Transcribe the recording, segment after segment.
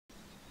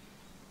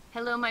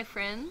Hello my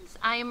friends,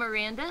 I am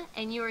Miranda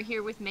and you are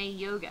here with May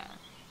Yoga.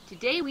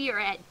 Today we are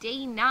at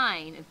day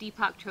 9 of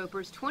Deepak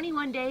Chopra's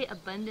 21-day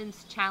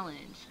abundance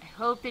challenge. I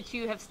hope that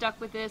you have stuck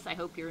with this. I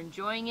hope you're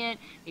enjoying it,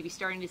 maybe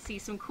starting to see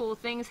some cool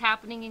things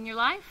happening in your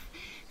life.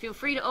 Feel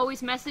free to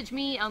always message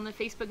me on the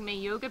Facebook May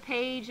Yoga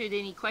page with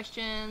any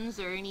questions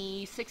or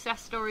any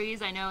success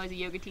stories. I know as a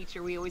yoga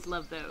teacher we always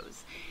love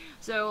those.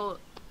 So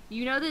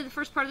you know that the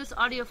first part of this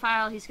audio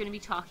file, he's going to be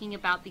talking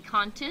about the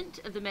content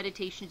of the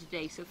meditation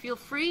today. So feel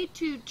free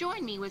to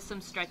join me with some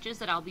stretches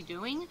that I'll be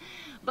doing.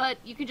 But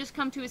you can just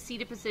come to a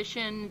seated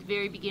position at the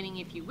very beginning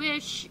if you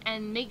wish.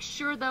 And make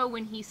sure, though,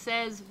 when he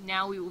says,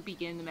 now we will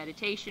begin the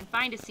meditation,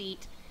 find a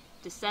seat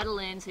to settle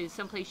in, so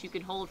someplace you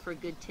can hold for a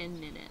good 10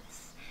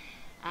 minutes.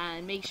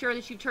 And make sure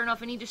that you turn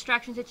off any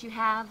distractions that you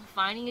have,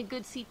 finding a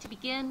good seat to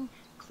begin,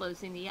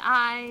 closing the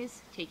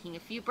eyes, taking a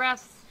few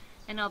breaths,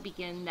 and I'll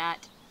begin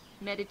that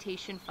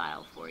meditation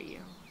file for you.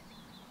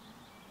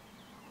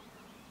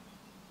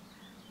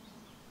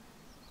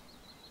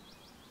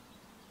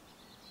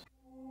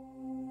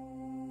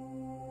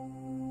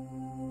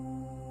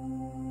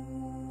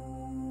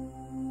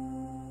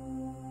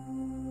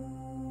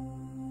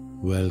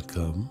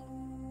 Welcome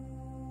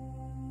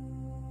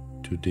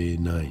to day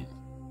 9.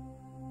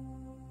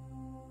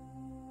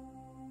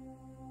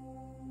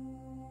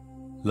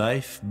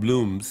 Life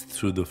blooms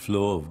through the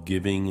flow of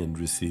giving and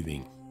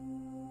receiving.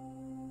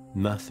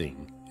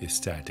 Nothing is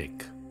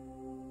static.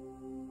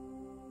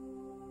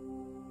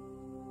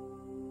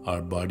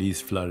 Our bodies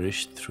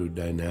flourish through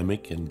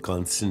dynamic and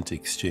constant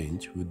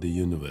exchange with the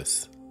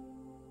universe.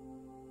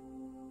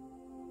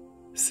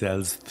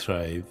 Cells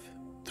thrive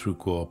through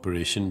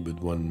cooperation with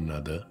one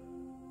another,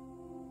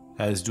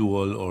 as do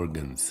all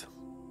organs.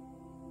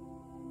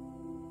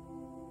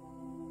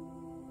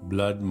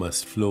 Blood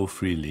must flow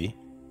freely,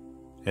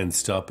 and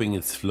stopping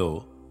its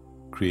flow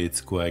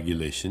creates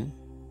coagulation,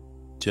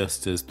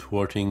 just as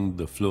thwarting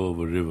the flow of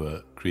a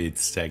river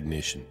creates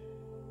stagnation.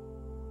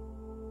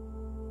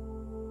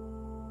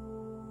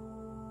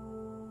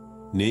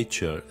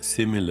 Nature,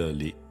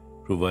 similarly,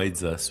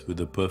 provides us with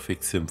a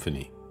perfect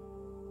symphony.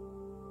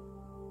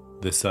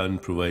 The sun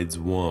provides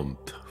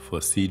warmth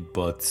for seed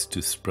pods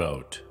to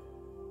sprout.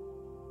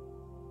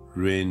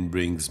 Rain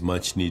brings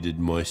much-needed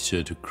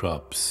moisture to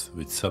crops,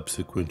 which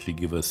subsequently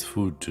give us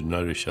food to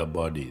nourish our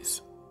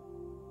bodies.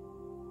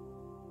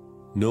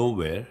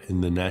 Nowhere in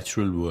the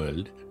natural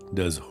world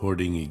does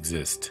hoarding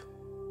exist.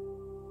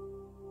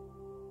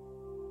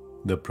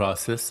 The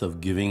process of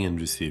giving and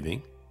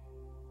receiving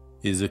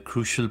is a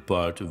crucial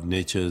part of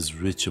nature's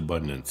rich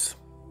abundance.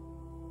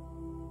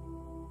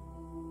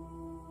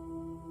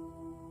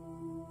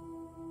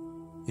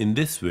 In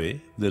this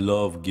way, the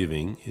law of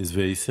giving is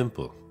very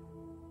simple.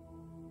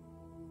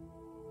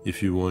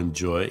 If you want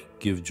joy,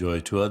 give joy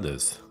to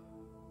others.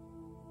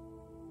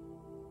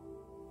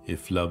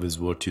 If love is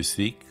what you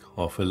seek,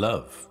 offer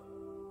love.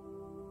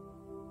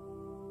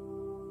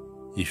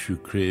 If you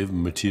crave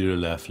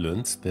material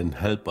affluence, then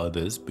help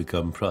others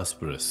become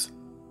prosperous.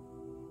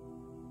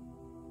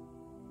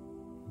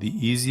 The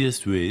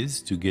easiest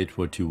ways to get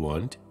what you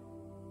want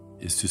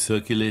is to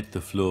circulate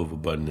the flow of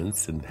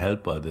abundance and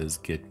help others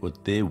get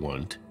what they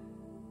want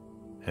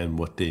and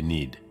what they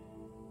need.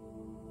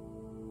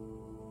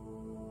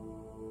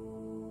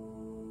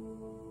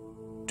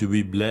 To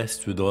be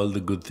blessed with all the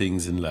good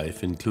things in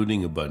life,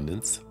 including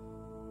abundance,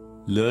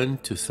 learn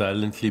to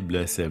silently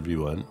bless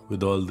everyone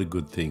with all the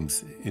good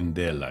things in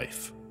their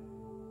life.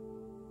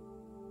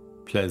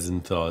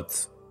 Pleasant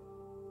thoughts,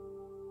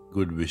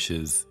 good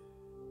wishes,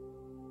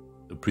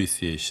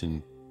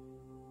 appreciation,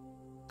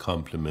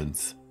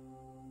 compliments,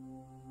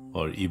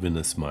 or even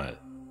a smile.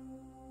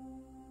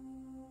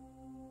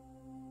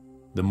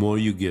 The more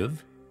you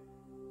give,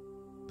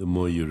 the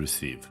more you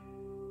receive.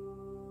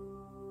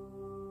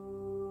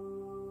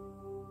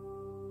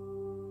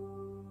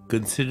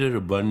 Consider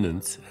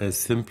abundance as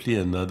simply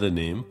another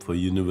name for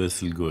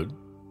universal good,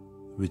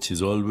 which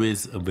is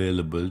always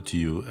available to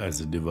you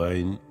as a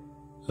divine,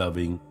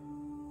 loving,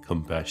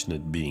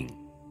 compassionate being.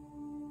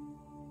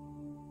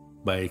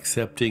 By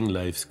accepting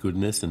life's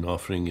goodness and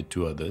offering it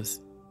to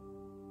others,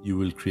 you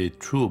will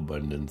create true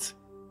abundance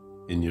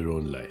in your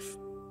own life.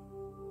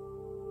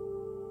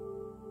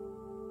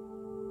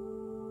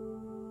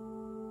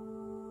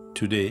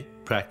 Today,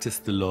 practice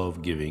the law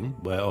of giving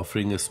by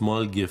offering a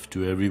small gift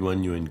to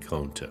everyone you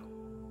encounter.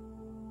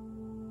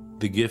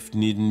 The gift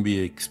needn't be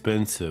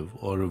expensive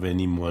or of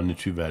any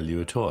monetary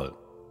value at all.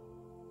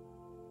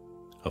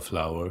 A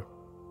flower,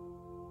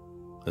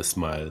 a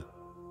smile,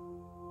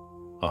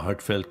 a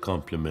heartfelt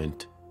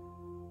compliment,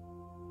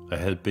 a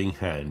helping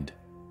hand,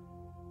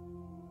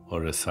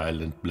 or a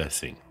silent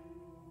blessing.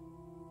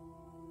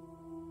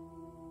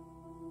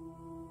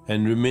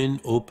 And remain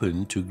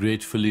open to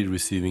gratefully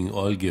receiving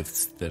all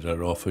gifts that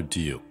are offered to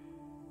you.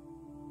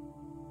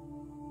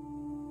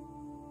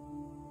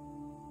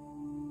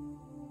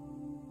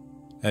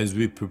 As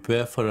we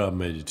prepare for our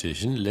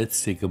meditation,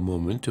 let's take a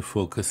moment to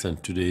focus on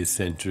today's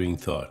centering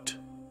thought.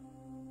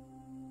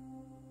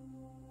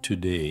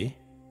 Today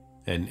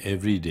and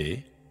every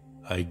day,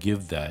 I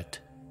give that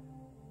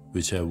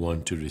which I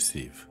want to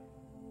receive.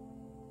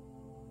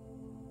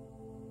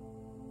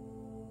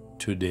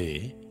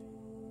 Today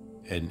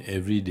and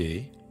every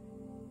day,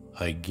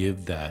 I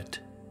give that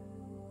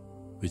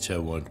which I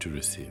want to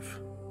receive.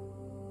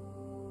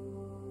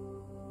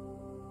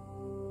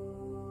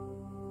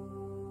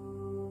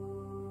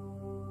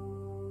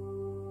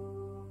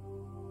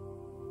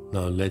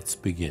 Now let's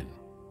begin.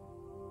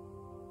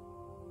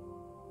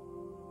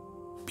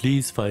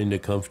 Please find a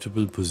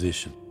comfortable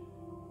position,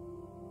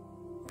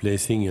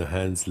 placing your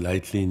hands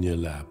lightly in your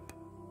lap,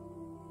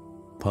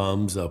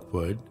 palms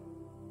upward,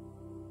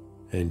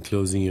 and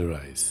closing your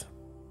eyes.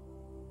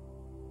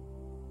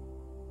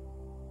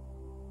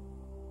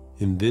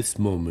 In this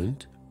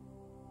moment,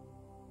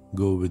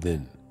 go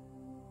within,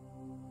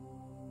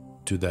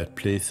 to that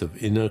place of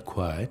inner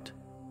quiet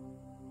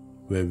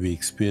where we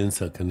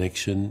experience our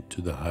connection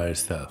to the higher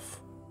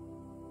self.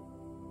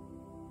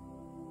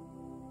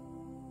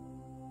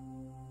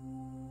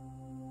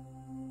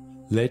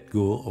 Let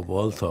go of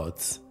all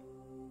thoughts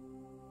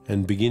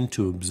and begin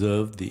to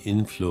observe the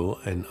inflow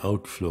and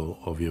outflow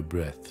of your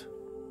breath.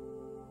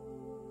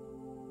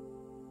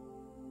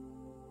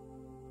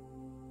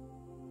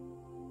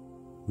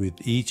 With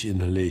each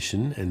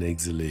inhalation and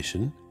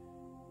exhalation,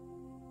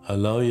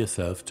 allow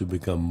yourself to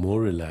become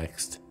more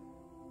relaxed,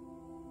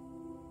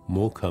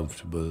 more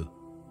comfortable,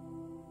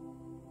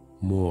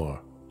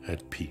 more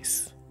at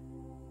peace.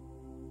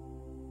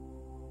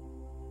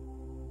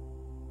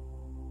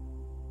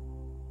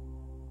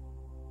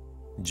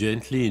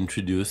 Gently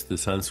introduce the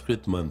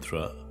Sanskrit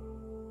mantra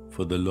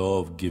for the law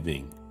of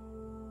giving,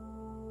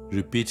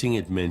 repeating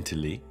it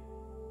mentally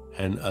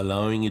and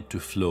allowing it to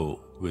flow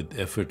with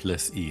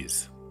effortless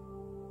ease.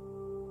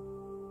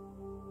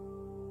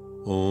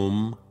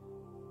 Om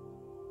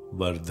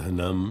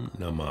Vardanam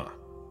Nama.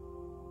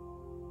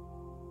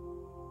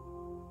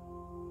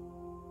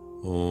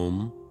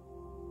 Om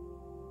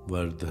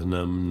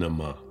Vardanam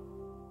Nama.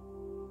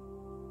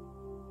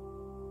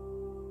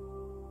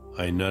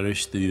 I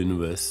nourish the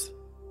universe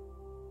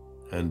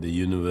and the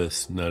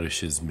universe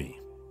nourishes me.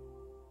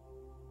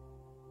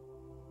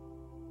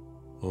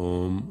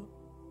 Om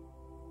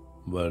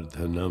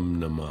Vardanam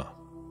Nama.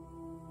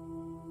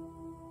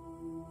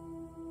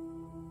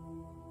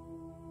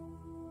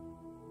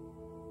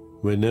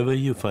 Whenever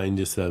you find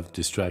yourself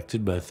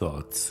distracted by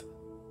thoughts,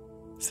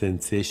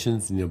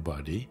 sensations in your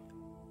body,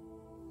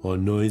 or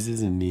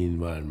noises in the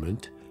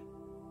environment,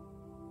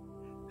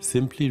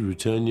 simply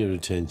return your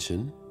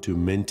attention to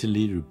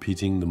mentally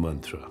repeating the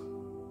mantra.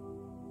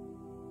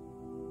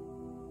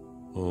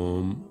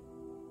 Om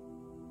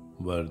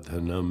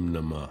Vardhanam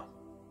Nama.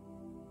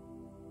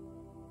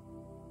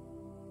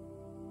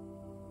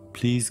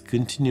 Please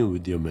continue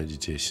with your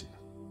meditation.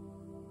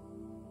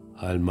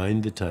 I'll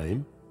mind the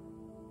time,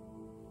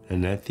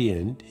 and at the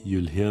end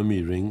you'll hear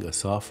me ring a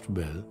soft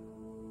bell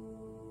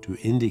to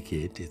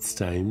indicate it's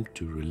time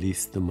to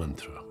release the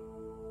mantra.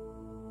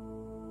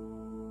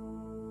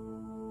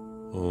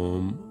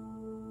 Om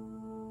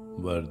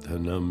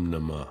Vardhanam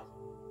Nama.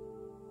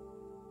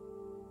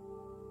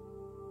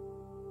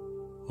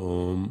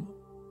 Om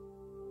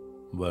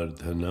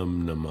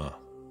Vardhanam Nama.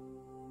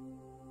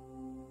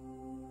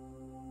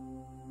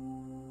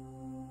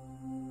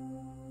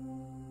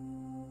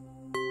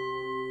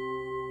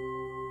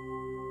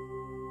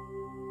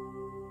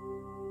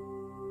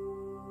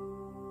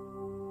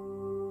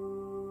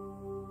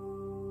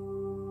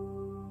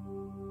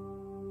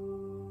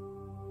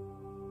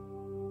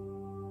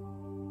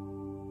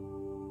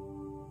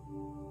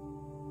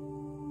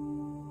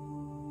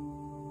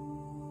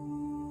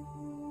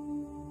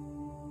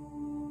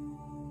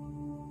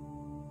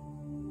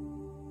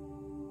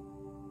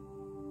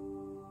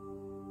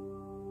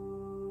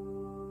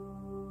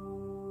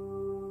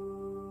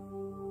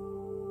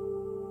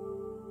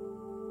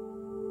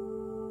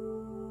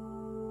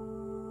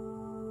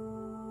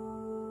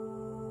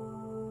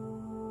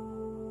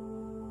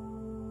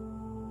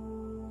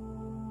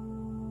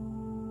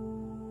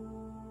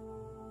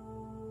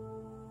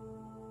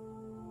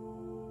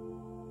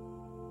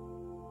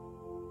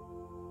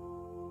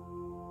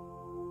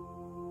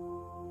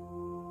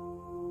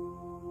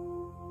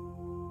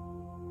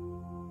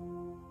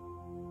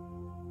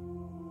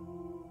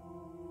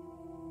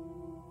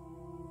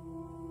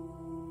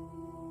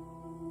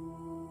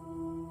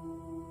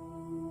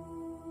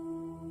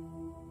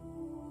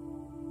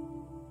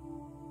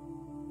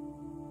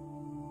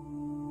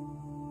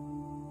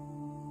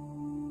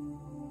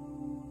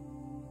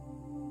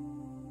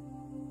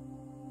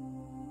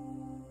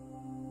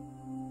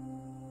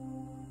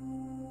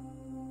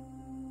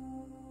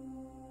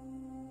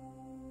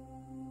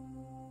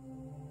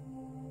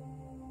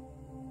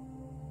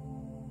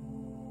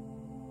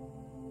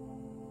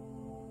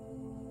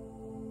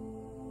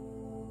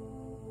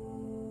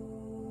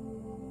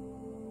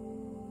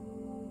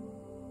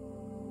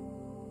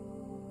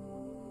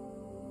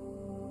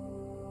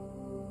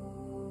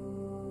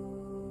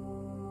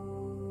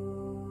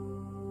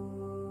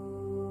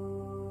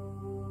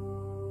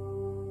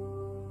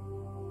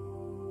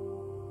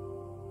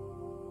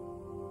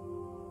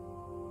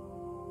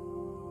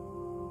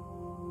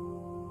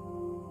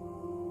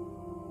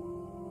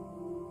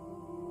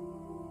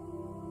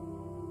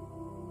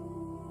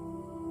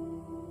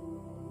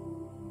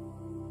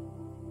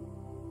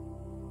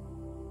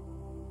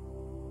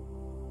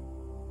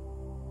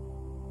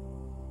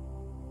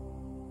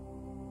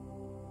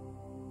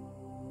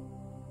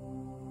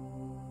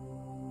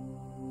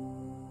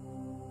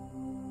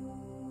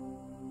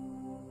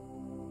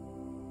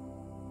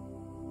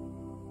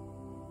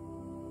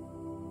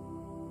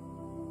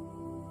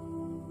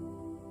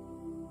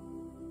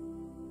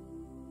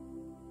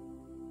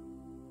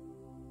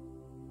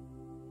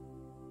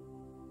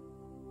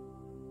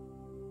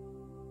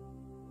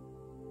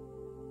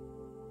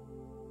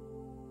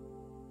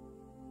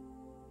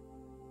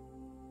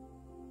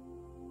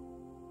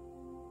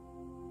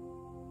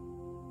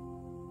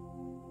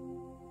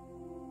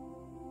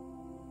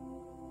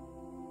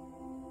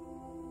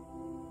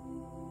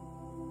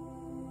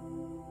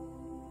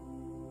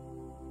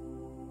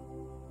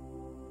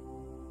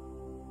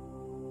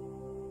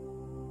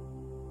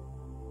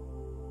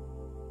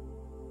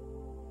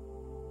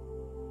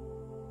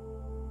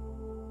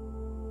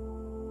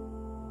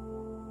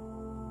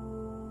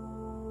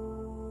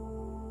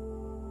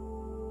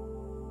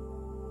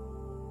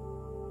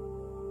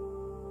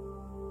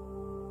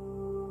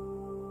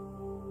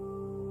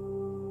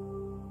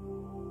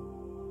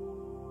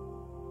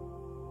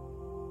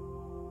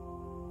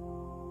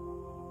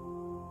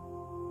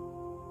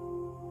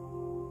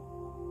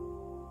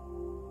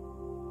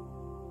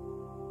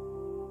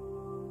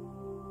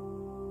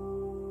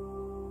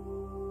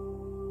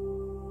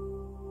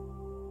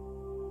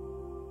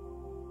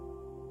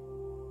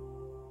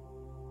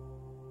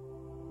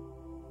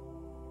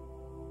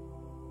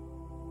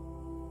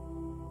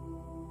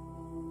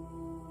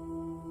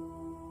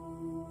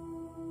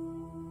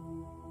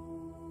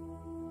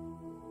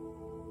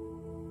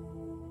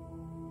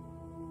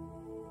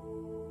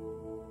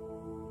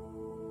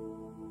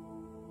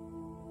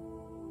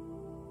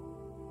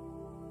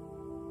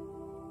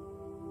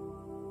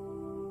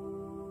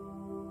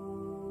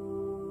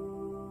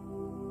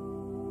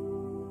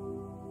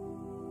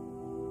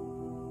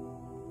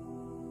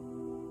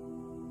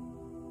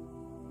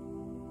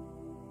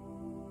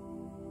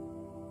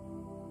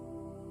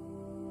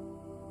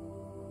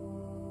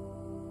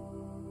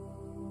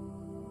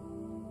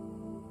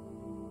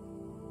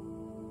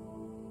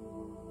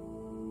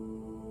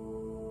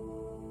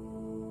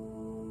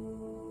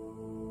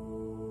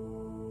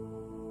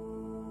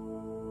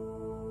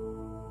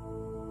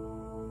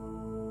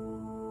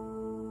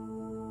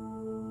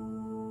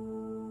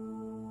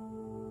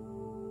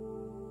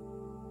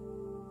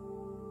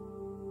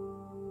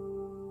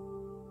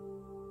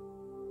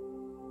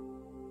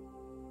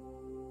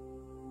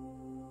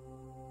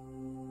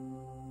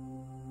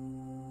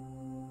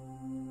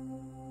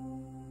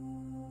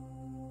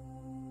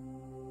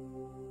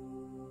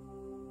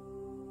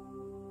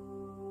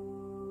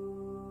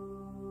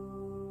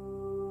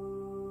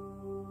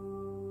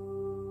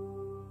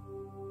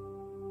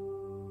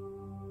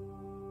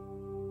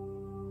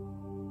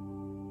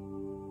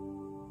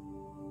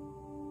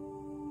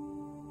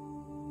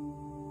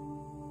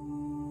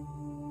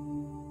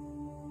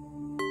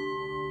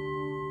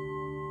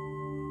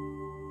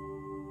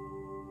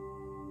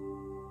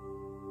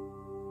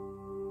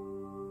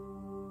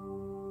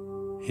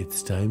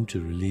 It's time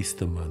to release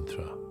the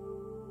mantra.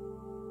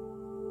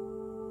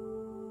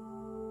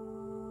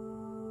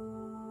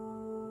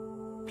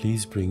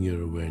 Please bring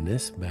your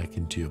awareness back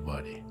into your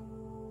body.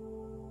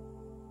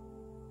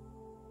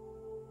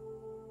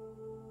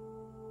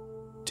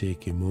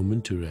 Take a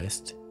moment to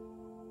rest,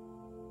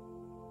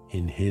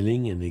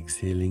 inhaling and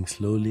exhaling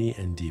slowly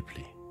and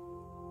deeply.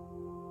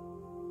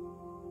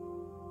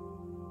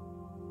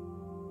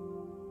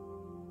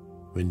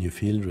 When you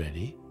feel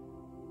ready,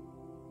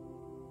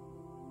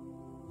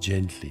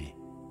 gently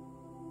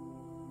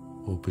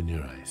open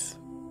your eyes.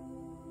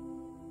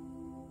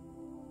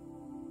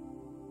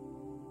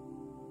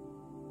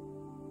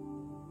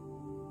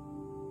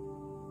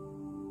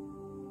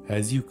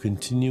 As you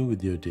continue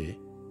with your day,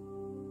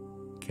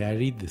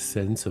 carry the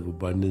sense of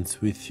abundance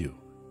with you,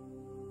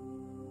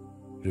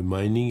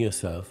 reminding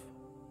yourself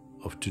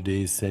of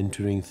today's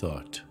centering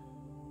thought.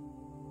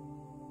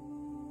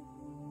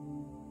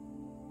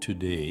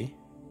 Today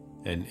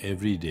and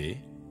every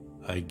day,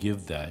 I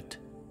give that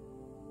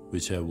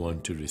which I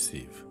want to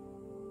receive.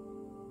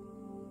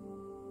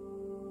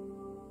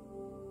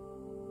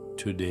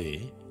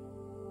 Today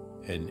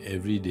and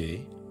every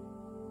day,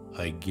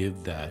 I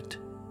give that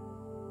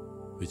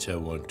which I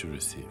want to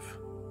receive.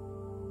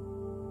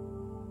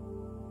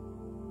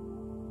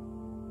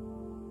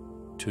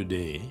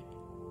 Today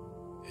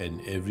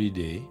and every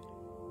day,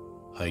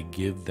 I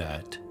give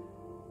that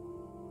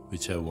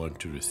which I want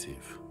to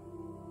receive.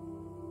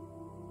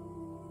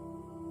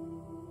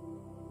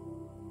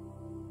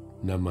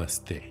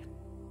 Namaste.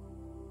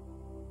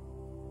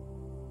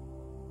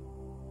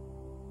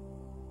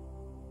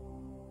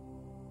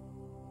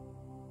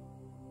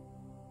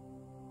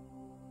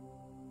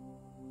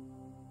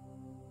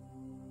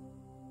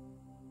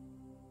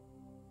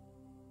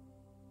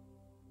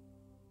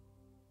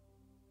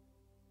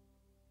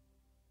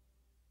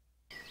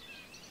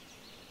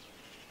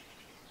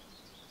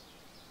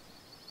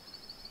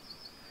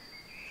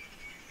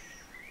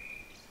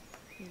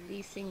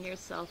 Releasing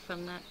yourself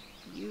from that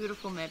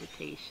beautiful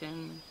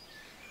meditation.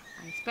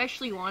 I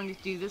especially wanted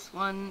to do this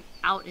one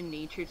out in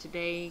nature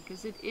today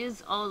because it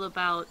is all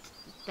about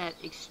that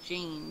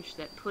exchange,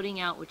 that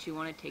putting out what you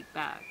want to take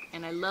back.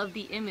 And I love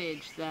the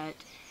image that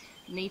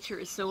nature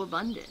is so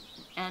abundant,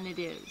 and it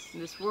is.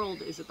 This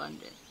world is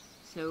abundant.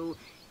 So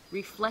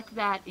reflect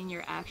that in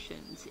your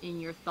actions, in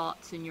your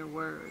thoughts, in your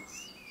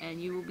words,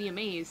 and you will be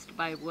amazed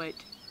by what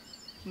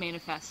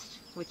manifests,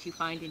 what you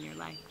find in your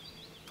life.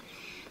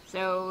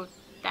 So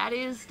that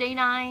is day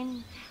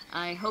 9.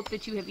 I hope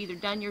that you have either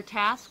done your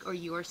task or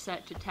you are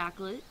set to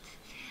tackle it.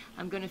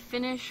 I'm going to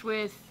finish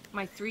with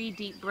my 3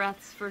 deep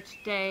breaths for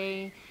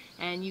today,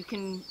 and you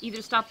can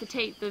either stop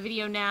the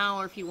video now,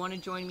 or if you want to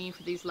join me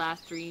for these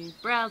last 3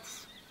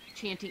 breaths,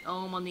 chanting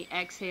Om on the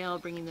exhale,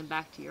 bringing them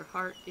back to your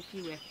heart if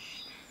you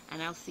wish.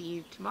 And I'll see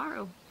you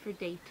tomorrow for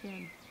day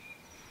 10.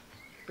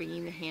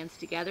 Bringing the hands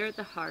together at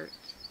the heart,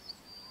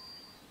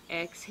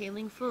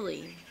 exhaling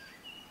fully.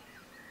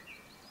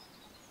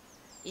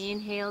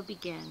 Inhale,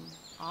 begin.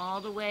 All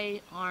the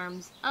way,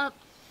 arms up,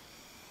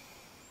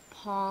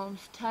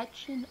 palms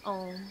touch, and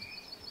Om.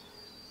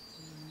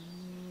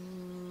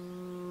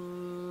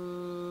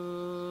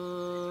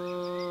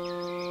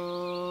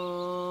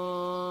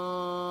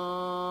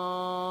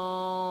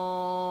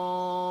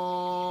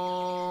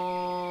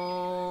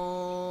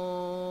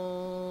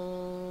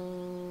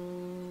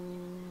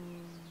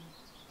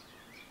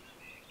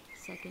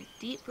 Second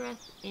deep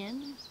breath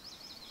in.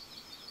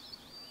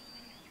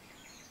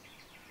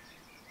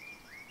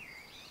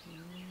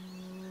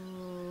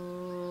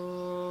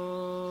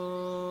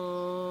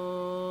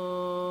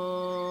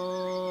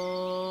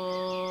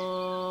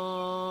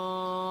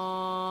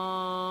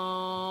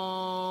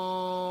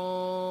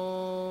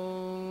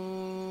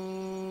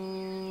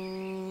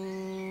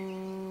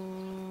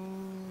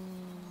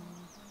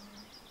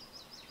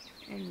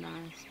 And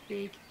last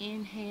big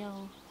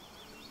inhale.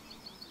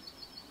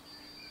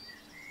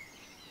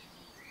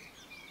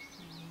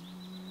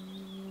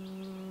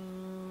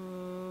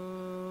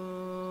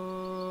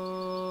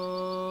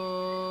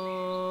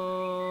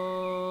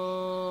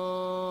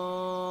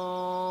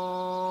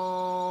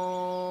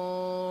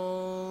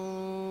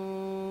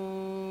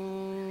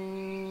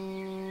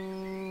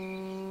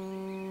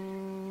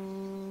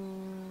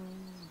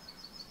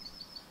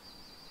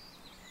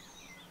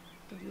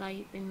 The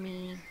light in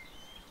me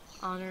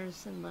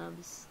honors and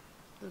loves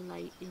the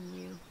light in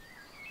you.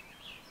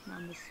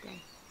 Namaste.